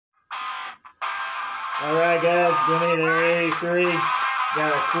Alright guys, Benny there, 83. Got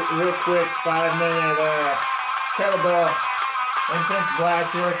a real quick 5-minute kettlebell intense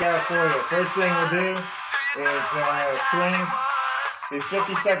blast workout for you. First thing we'll do is swings. Do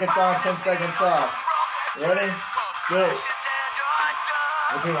 50 seconds on, 10 seconds off. Ready? Go.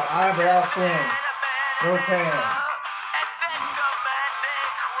 We'll do an eyebrow swing. Both hands.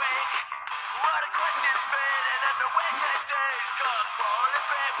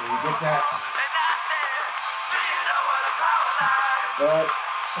 So you get that butt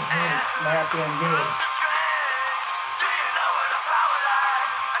and snap in good.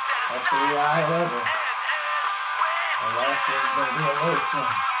 Up to the eye level. The last one's going to be a low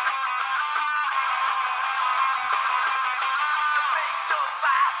swing.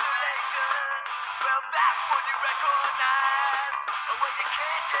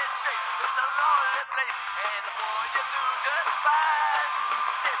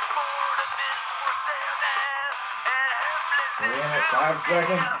 We're in it, 5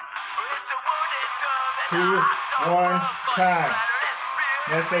 seconds. 2, 1, time.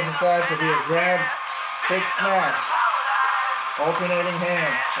 Next exercise will be a grab, kick, snatch. Alternating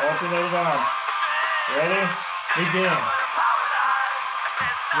hands, alternating arms. Ready? Begin.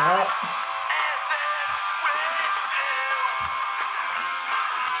 Drop.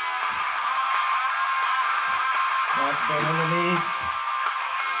 Nice bend in the knees.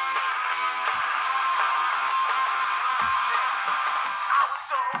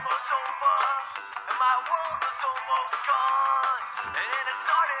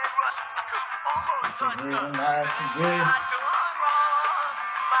 Breathing nice and good.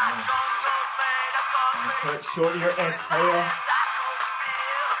 And cut short your exhale.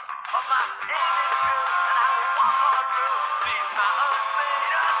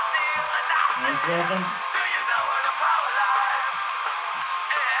 10 seconds.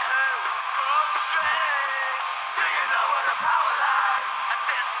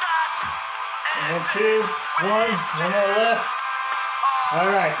 And 2, 1, one more left. All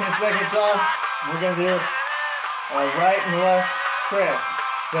right, 10 seconds off. We're going to do a right and left press.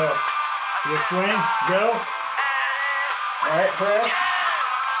 So, you swing, go. Right press.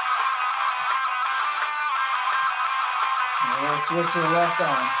 And we'll switch to the left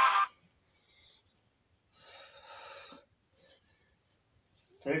arm.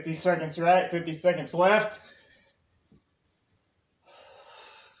 50 seconds right, 50 seconds left.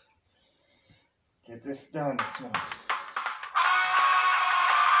 Get this done this one.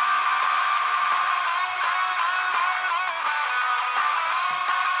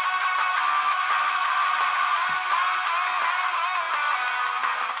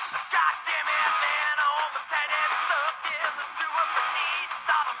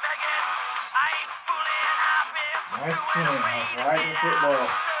 Nice swing, right in the football.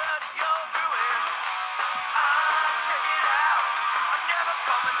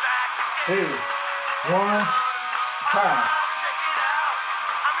 Two, one, time.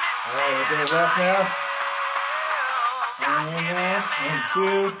 All right, we'll do left now. And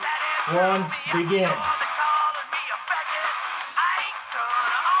 2, 1, begin.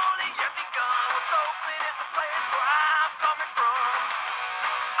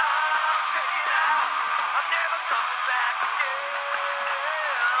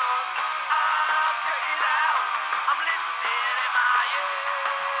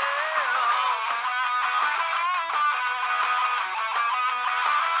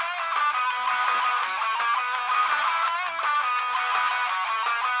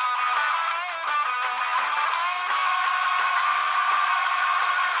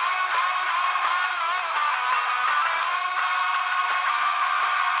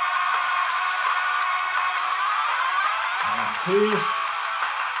 And 2,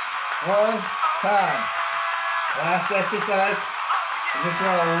 1, time. Last exercise. You just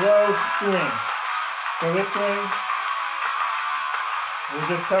want a low swing. So this swing, we're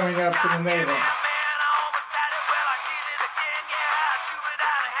just coming up to the navel.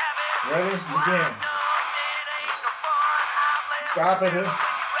 Ready? Begin. Stop it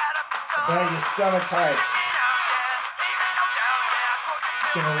about your stomach height.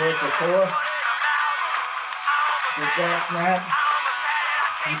 It's going to work the core. Get that snap.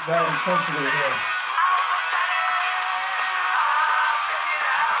 Keep that intensity here.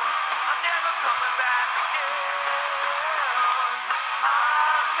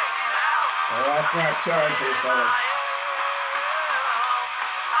 So that's not charge here, fellas.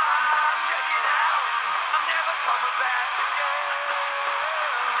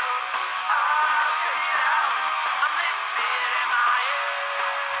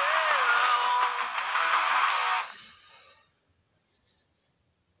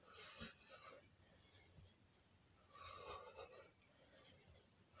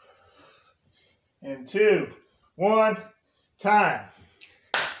 and 2, 1, time.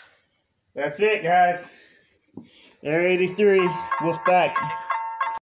 That's it, guys. Air 83, Wolfpack.